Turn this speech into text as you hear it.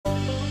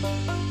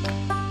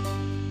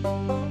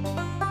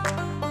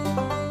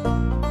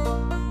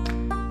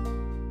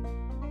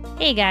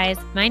Hey guys,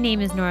 my name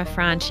is Nora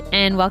Franch,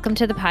 and welcome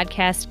to the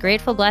podcast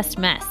Grateful Blessed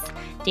Mess,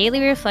 daily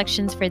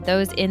reflections for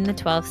those in the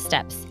 12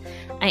 steps.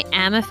 I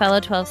am a fellow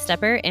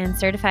 12-stepper and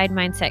certified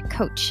mindset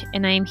coach,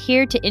 and I am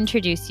here to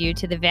introduce you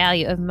to the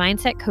value of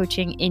mindset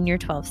coaching in your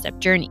 12-step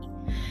journey.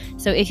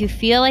 So if you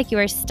feel like you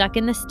are stuck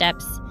in the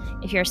steps,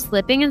 if you're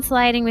slipping and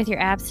sliding with your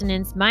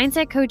abstinence,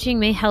 mindset coaching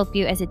may help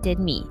you as it did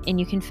me, and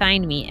you can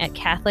find me at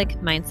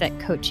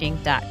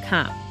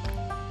CatholicMindsetCoaching.com.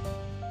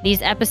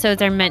 These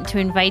episodes are meant to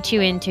invite you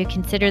in to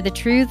consider the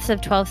truths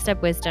of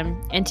 12-step wisdom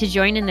and to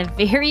join in the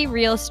very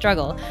real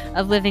struggle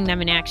of living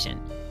them in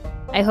action.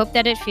 I hope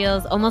that it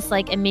feels almost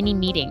like a mini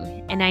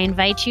meeting, and I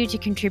invite you to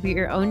contribute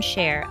your own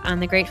share on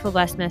the Grateful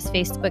Blessedness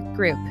Facebook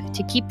group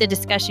to keep the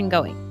discussion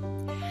going.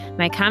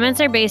 My comments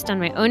are based on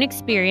my own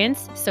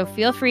experience, so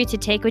feel free to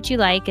take what you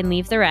like and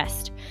leave the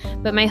rest.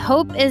 But my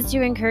hope is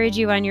to encourage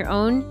you on your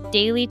own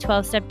daily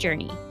 12-step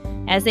journey.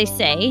 As they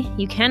say,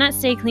 you cannot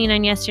stay clean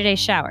on yesterday's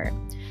shower.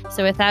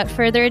 So without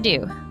further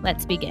ado,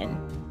 let's begin.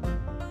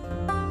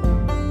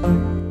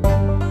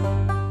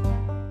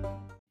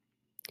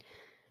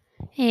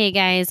 Hey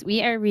guys,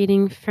 we are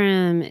reading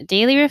from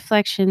Daily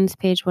Reflections,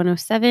 page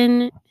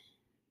 107,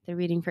 the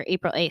reading for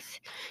April 8th,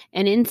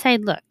 an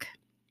inside look.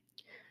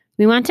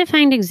 We want to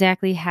find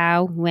exactly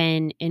how,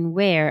 when, and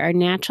where our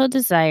natural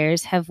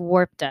desires have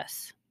warped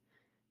us.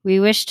 We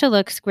wish to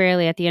look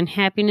squarely at the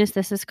unhappiness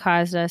this has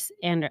caused us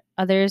and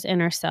others and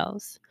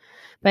ourselves.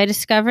 By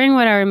discovering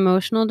what our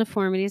emotional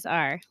deformities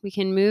are, we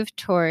can move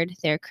toward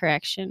their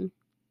correction.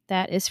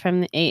 That is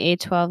from the AA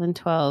 12 and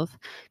 12,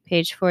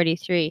 page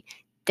 43.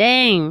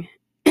 Dang!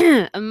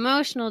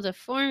 Emotional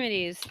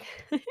deformities.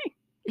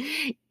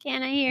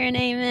 Can I hear an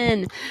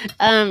amen?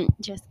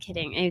 Just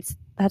kidding.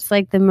 That's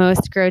like the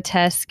most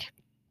grotesque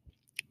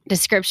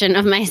description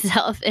of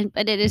myself,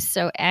 but it is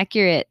so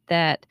accurate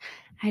that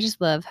I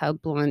just love how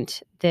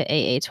blunt the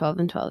AA 12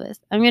 and 12 is.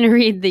 I'm going to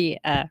read the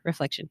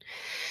reflection.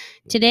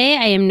 Today,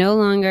 I am no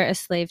longer a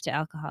slave to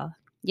alcohol,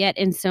 yet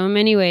in so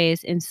many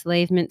ways,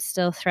 enslavement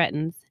still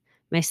threatens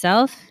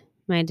myself,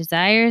 my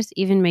desires,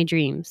 even my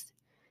dreams.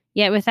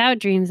 Yet without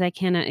dreams, I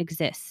cannot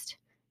exist.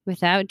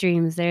 Without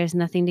dreams, there is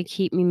nothing to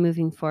keep me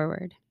moving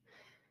forward.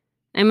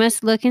 I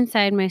must look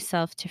inside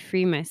myself to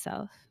free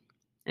myself.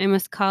 I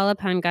must call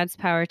upon God's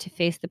power to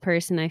face the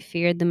person I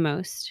feared the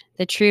most,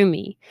 the true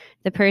me,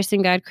 the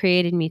person God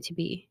created me to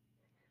be.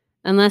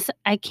 Unless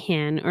I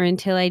can, or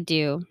until I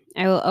do,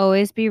 I will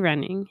always be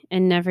running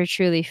and never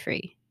truly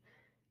free.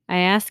 I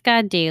ask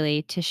God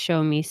daily to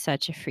show me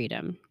such a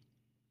freedom.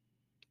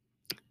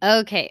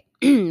 Okay,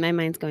 my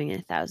mind's going in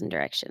 1,000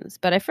 directions,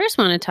 but I first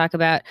want to talk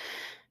about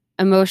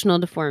emotional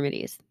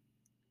deformities.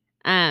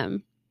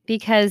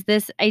 Because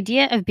this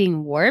idea of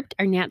being warped,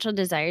 our natural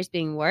desires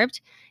being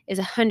warped, is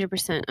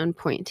 100% on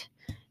point.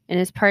 And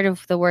it's part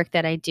of the work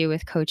that I do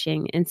with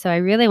coaching. And so I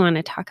really want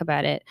to talk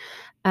about it.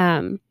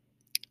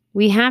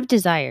 We have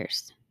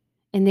desires,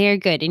 and they are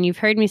good. And you've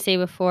heard me say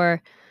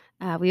before,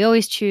 we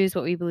always choose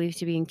what we believe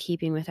to be in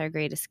keeping with our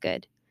greatest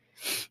good.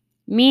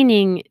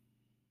 Meaning,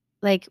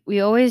 like, we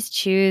always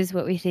choose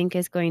what we think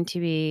is going to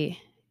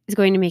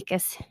make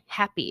us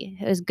happy,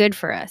 is good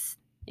for us.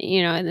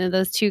 You know, and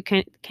those two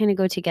kind of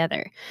go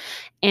together.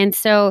 And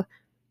so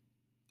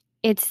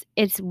it's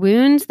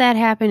wounds that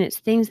happen, it's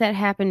things that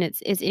happen,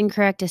 it's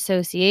incorrect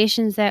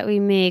associations that we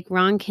make,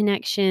 wrong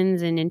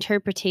connections and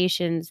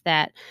interpretations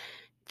that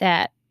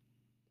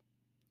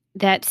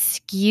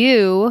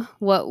skew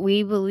what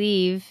we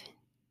believe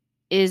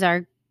is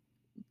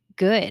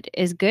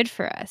good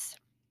for us.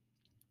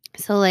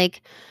 So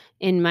like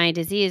in my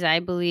disease, I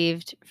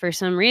believed for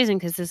some reason,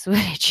 because this is what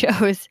I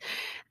chose,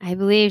 I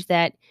believed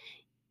that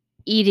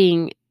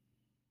eating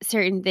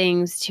certain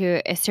things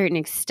to a certain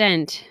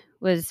extent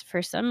was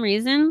for some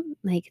reason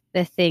like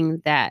the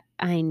thing that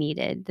I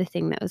needed, the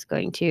thing that was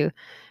going to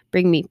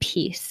bring me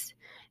peace.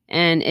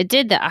 And it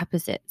did the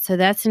opposite. So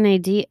that's an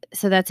idea.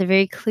 So that's a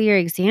very clear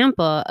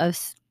example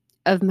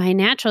of my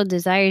natural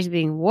desires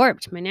being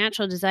warped. My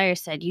natural desire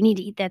said, you need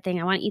to eat that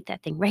thing. I want to eat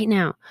that thing right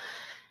now.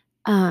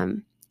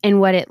 And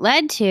what it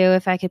led to,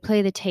 if I could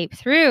play the tape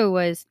through,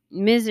 was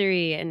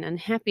misery and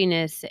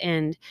unhappiness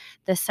and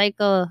the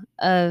cycle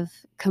of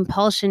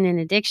compulsion and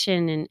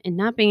addiction and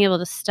not being able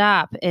to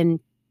stop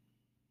and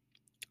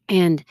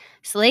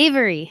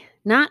slavery,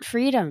 not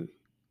freedom.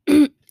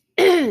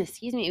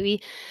 Excuse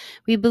me.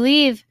 We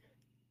believe,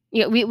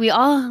 we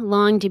all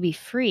long to be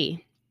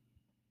free.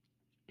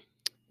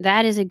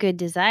 That is a good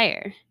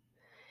desire.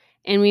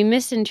 And we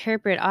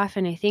misinterpret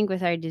often, I think,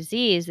 with our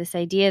disease, this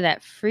idea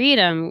that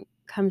freedom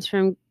comes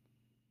from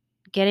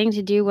getting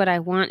to do what I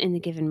want in the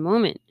given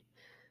moment.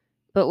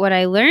 But what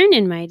I learned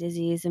in my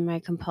disease and my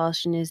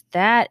compulsion is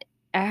that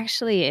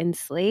actually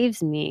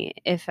enslaves me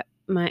if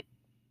my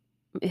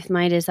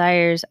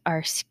desires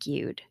are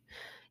skewed,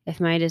 if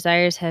my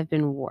desires have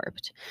been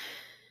warped.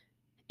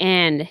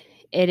 And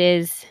it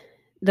is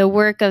the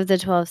work of the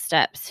 12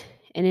 steps.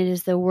 And it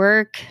is the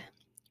work,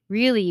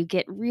 really, you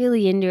get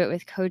really into it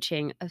with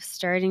coaching, of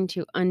starting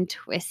to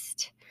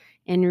untwist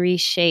and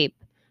reshape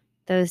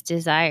those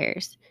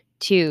desires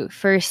to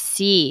first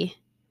see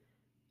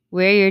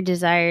where your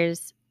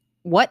desires,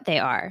 what they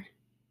are,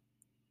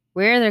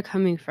 where they're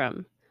coming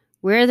from,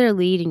 where they're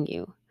leading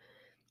you,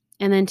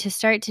 and then to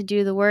start to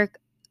do the work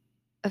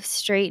of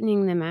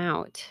straightening them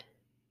out.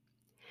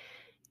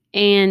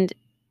 And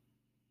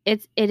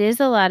it is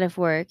a lot of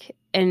work.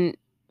 And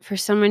for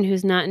someone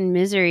who's not in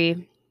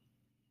misery,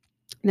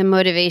 the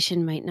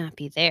motivation might not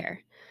be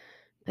there.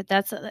 But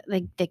that's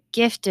like the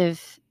gift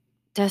of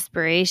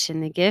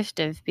desperation, the gift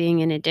of being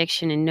in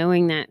addiction and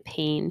knowing that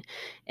pain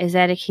is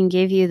that it can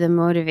give you the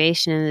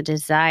motivation and the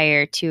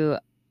desire to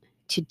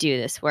do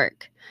this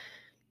work.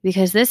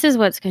 Because this is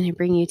what's going to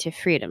bring you to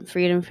freedom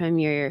from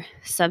your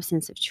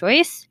substance of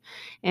choice,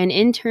 and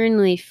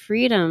internally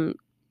freedom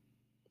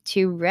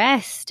to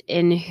rest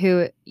in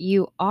who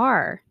you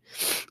are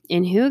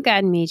and who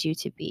God made you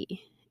to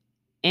be.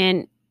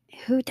 And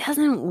who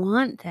doesn't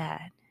want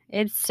that?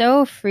 It's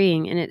so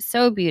freeing and it's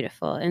so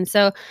beautiful. And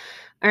so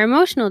our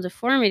emotional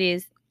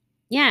deformities,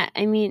 yeah,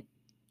 I mean,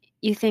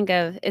 you think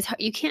of,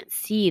 you can't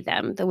see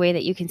them the way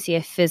that you can see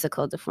a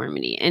physical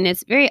deformity. And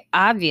it's very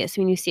obvious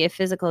when you see a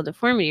physical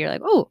deformity, you're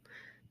like, oh,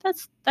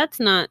 that's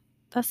not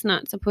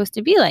supposed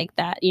to be like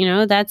that.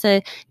 That's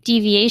a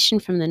deviation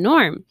from the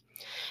norm.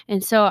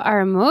 And so our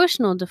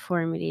emotional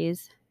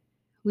deformities,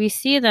 we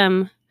see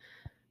them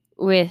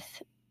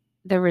with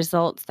the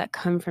results that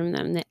come from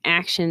them, the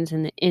actions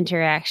and the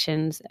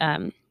interactions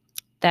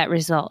that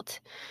result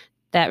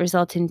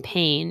in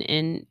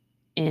pain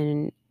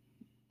and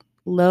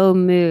low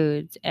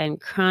moods and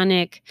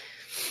chronic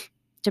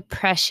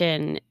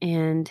depression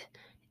and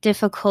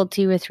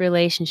difficulty with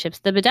relationships,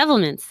 the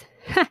bedevilments,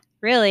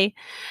 really.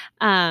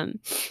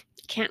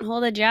 Can't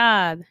hold a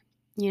job.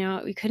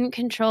 We couldn't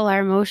control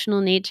our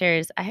emotional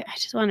natures. I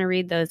just want to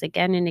read those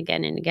again and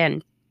again and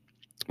again,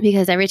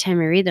 because every time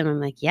I read them, I'm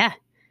like, yeah.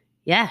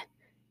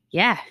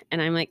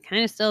 And I'm like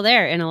kind of still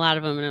there in a lot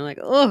of them. And I'm like,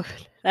 oh,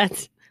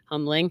 that's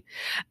humbling.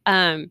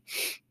 It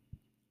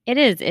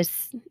is.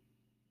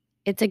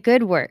 It's a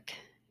good work,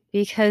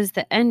 because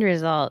the end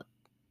result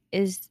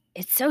is,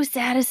 it's so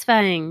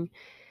satisfying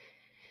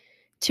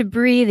to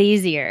breathe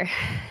easier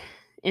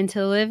and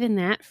to live in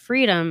that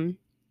freedom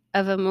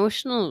of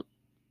emotional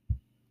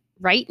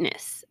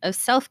rightness, of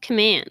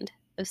self-command,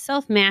 of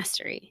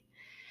self-mastery,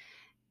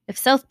 of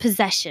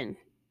self-possession.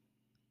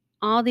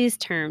 All these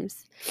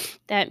terms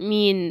that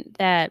mean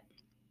that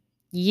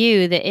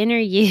you, the inner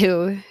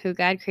you who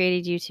God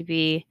created you to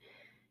be,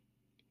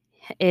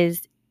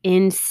 is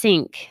in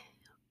sync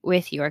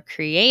with your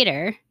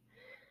Creator,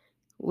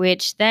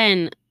 which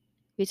then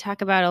we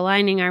talk about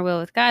aligning our will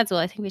with God's will.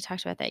 I think we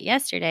talked about that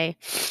yesterday.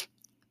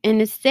 And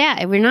it's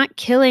that we're not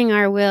killing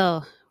our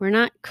will. We're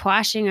not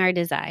quashing our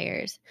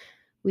desires.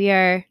 We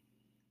are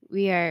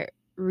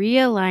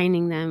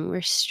realigning them.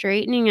 We're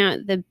straightening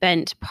out the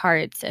bent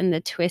parts and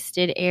the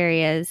twisted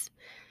areas.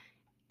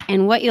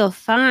 And what you'll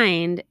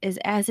find is,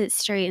 as it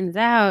straightens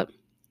out,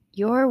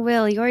 your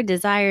will, your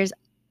desires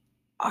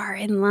are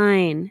in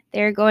line.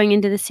 They're going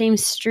into the same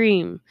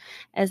stream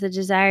as the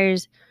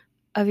desires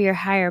of your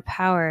higher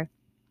power.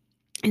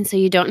 And so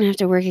you don't have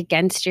to work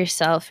against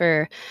yourself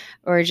or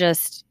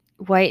just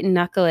white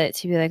knuckle it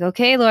to be like,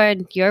 okay,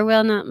 Lord, your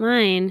will, not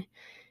mine.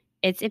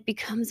 It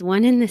becomes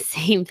one and the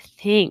same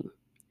thing.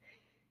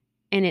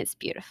 And it's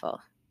beautiful.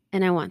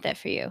 And I want that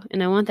for you.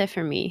 And I want that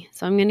for me.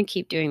 So I'm going to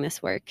keep doing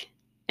this work.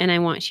 And I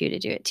want you to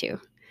do it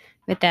too.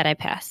 With that, I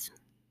pass.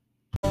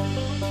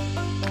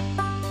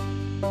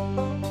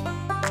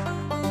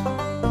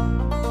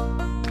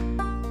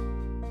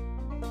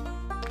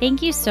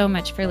 Thank you so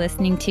much for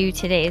listening to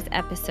today's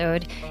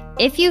episode.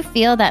 If you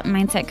feel that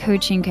mindset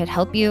coaching could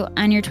help you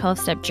on your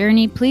 12-step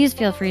journey, please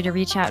feel free to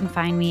reach out and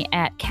find me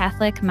at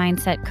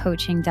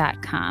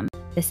CatholicMindsetCoaching.com.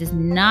 This is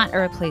not a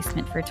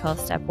replacement for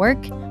 12-step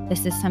work.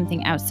 This is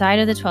something outside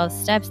of the 12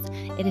 steps.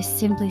 It is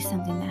simply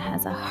something that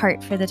has a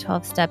heart for the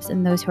 12 steps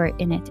and those who are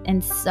in it.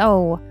 And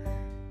so,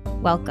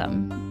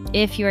 welcome.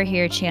 If you're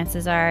here,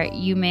 chances are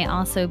you may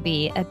also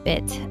be a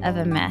bit of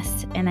a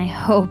mess. And I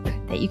hope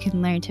that you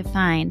can learn to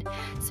find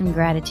some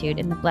gratitude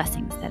in the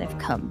blessings that have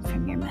come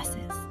from your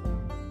messes.